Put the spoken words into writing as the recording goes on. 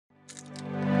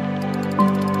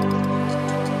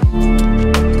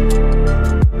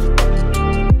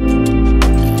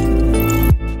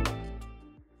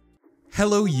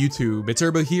Hello YouTube, it's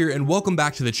Urbo here and welcome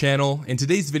back to the channel. In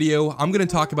today's video, I'm going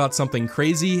to talk about something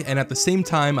crazy and at the same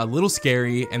time a little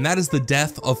scary, and that is the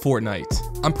death of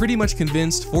Fortnite. I'm pretty much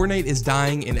convinced Fortnite is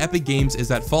dying and Epic Games is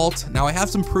at fault. Now I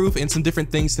have some proof and some different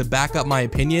things to back up my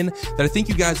opinion that I think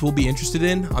you guys will be interested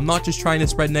in. I'm not just trying to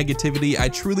spread negativity, I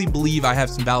truly believe I have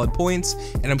some valid points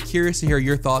and I'm curious to hear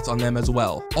your thoughts on them as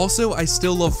well. Also, I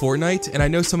still love Fortnite and I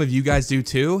know some of you guys do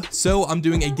too, so I'm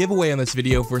doing a giveaway on this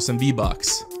video for some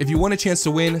V-Bucks. If you want a chance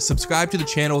to win, subscribe to the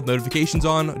channel with notifications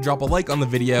on, drop a like on the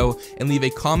video, and leave a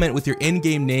comment with your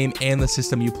in-game name and the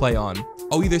system you play on.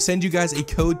 I'll either send you guys a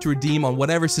code to redeem on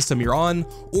whatever system you're on,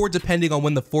 or depending on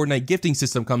when the Fortnite gifting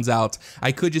system comes out,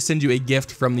 I could just send you a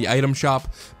gift from the item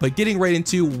shop. But getting right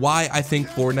into why I think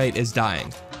Fortnite is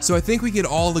dying. So I think we could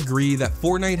all agree that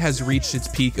Fortnite has reached its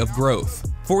peak of growth.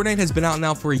 Fortnite has been out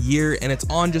now for a year and it's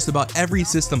on just about every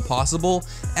system possible.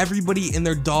 Everybody and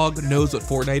their dog knows what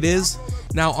Fortnite is.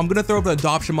 Now I'm gonna throw up an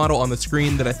adoption model on the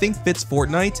screen that I think fits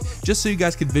Fortnite, just so you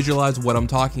guys can visualize what I'm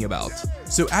talking about.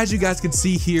 So as you guys can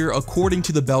see here, according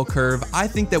to the bell curve, I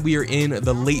think that we are in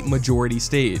the late majority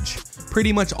stage.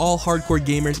 Pretty much all hardcore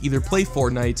gamers either play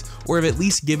Fortnite or have at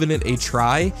least given it a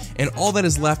try, and all that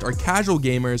is left are casual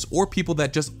gamers or people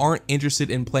that just aren't interested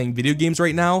in playing video games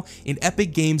right now, and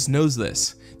Epic Games knows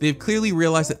this. They've clearly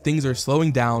realized that things are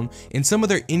slowing down, and some of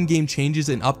their in-game changes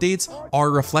and updates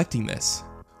are reflecting this.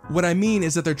 What I mean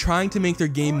is that they're trying to make their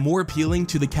game more appealing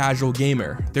to the casual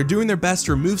gamer. They're doing their best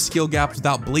to remove skill gaps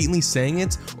without blatantly saying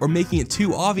it or making it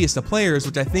too obvious to players,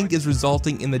 which I think is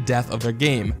resulting in the death of their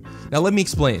game. Now let me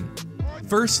explain.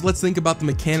 First, let's think about the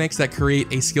mechanics that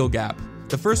create a skill gap.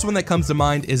 The first one that comes to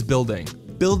mind is building.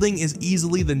 Building is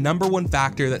easily the #1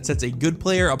 factor that sets a good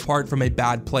player apart from a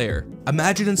bad player.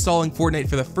 Imagine installing Fortnite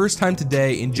for the first time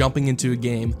today and jumping into a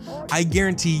game. I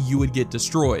guarantee you would get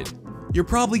destroyed. You're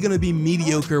probably going to be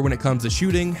mediocre when it comes to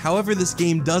shooting, however this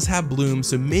game does have bloom,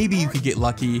 so maybe you could get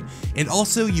lucky, and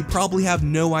also you probably have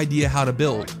no idea how to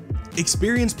build.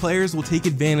 Experienced players will take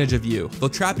advantage of you. They'll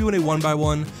trap you in a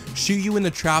 1x1, shoot you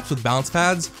into traps with bounce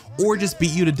pads, or just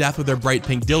beat you to death with their bright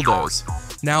pink dildos.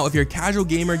 Now, if you're a casual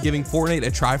gamer giving Fortnite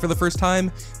a try for the first time,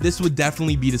 this would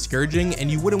definitely be discouraging and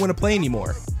you wouldn't want to play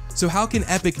anymore. So how can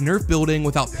Epic nerf building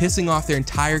without pissing off their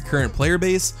entire current player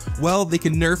base? Well, they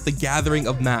can nerf the gathering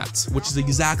of mats, which is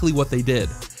exactly what they did.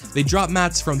 They dropped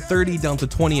mats from 30 down to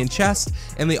 20 in chest,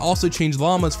 and they also changed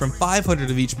llamas from 500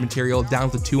 of each material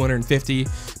down to 250,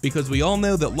 because we all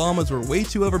know that llamas were way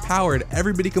too overpowered.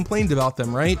 Everybody complained about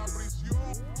them, right?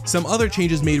 Some other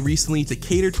changes made recently to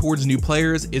cater towards new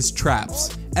players is traps.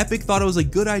 Epic thought it was a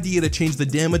good idea to change the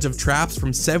damage of traps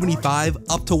from 75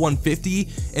 up to 150,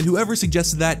 and whoever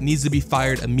suggested that needs to be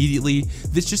fired immediately.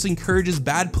 This just encourages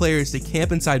bad players to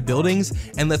camp inside buildings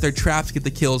and let their traps get the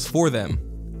kills for them.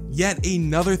 Yet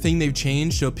another thing they've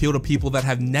changed to appeal to people that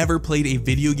have never played a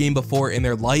video game before in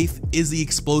their life is the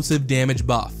explosive damage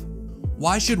buff.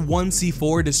 Why should one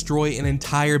C4 destroy an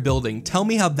entire building? Tell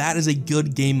me how that is a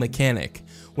good game mechanic.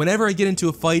 Whenever I get into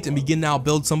a fight and begin to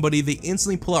outbuild somebody, they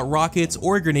instantly pull out rockets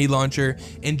or a grenade launcher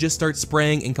and just start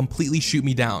spraying and completely shoot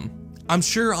me down. I'm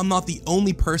sure I'm not the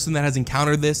only person that has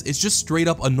encountered this, it's just straight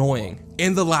up annoying.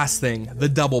 And the last thing, the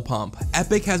double pump.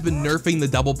 Epic has been nerfing the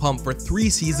double pump for 3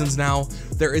 seasons now.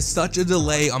 There is such a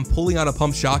delay on pulling out a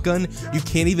pump shotgun, you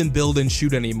can't even build and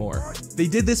shoot anymore. They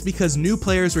did this because new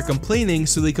players were complaining,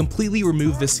 so they completely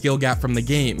removed this skill gap from the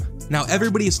game. Now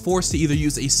everybody is forced to either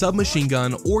use a submachine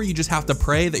gun or you just have to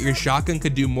pray that your shotgun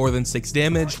could do more than 6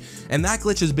 damage, and that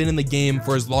glitch has been in the game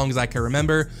for as long as I can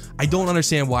remember. I don't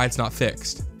understand why it's not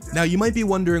fixed. Now you might be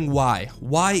wondering why.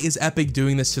 Why is Epic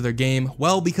doing this to their game?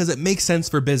 Well, because it makes sense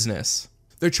for business.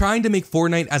 They're trying to make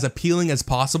Fortnite as appealing as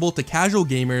possible to casual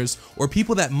gamers or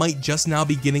people that might just now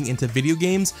be getting into video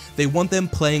games. They want them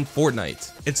playing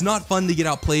Fortnite. It's not fun to get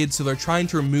outplayed, so they're trying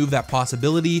to remove that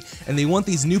possibility, and they want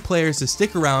these new players to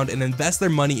stick around and invest their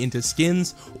money into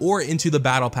skins or into the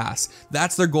battle pass.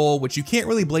 That's their goal, which you can't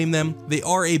really blame them. They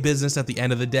are a business at the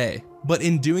end of the day. But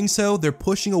in doing so, they're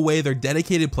pushing away their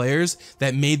dedicated players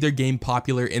that made their game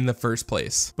popular in the first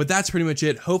place. But that's pretty much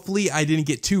it. Hopefully I didn't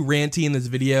get too ranty in this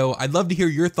video. I'd love to hear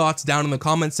your thoughts down in the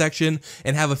comment section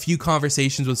and have a few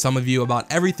conversations with some of you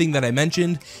about everything that I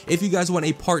mentioned. If you guys want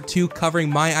a part 2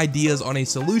 covering my ideas on a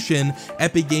solution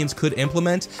Epic Games could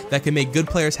implement that can make good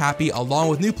players happy along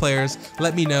with new players,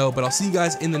 let me know. But I'll see you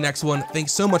guys in the next one.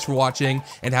 Thanks so much for watching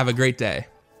and have a great day.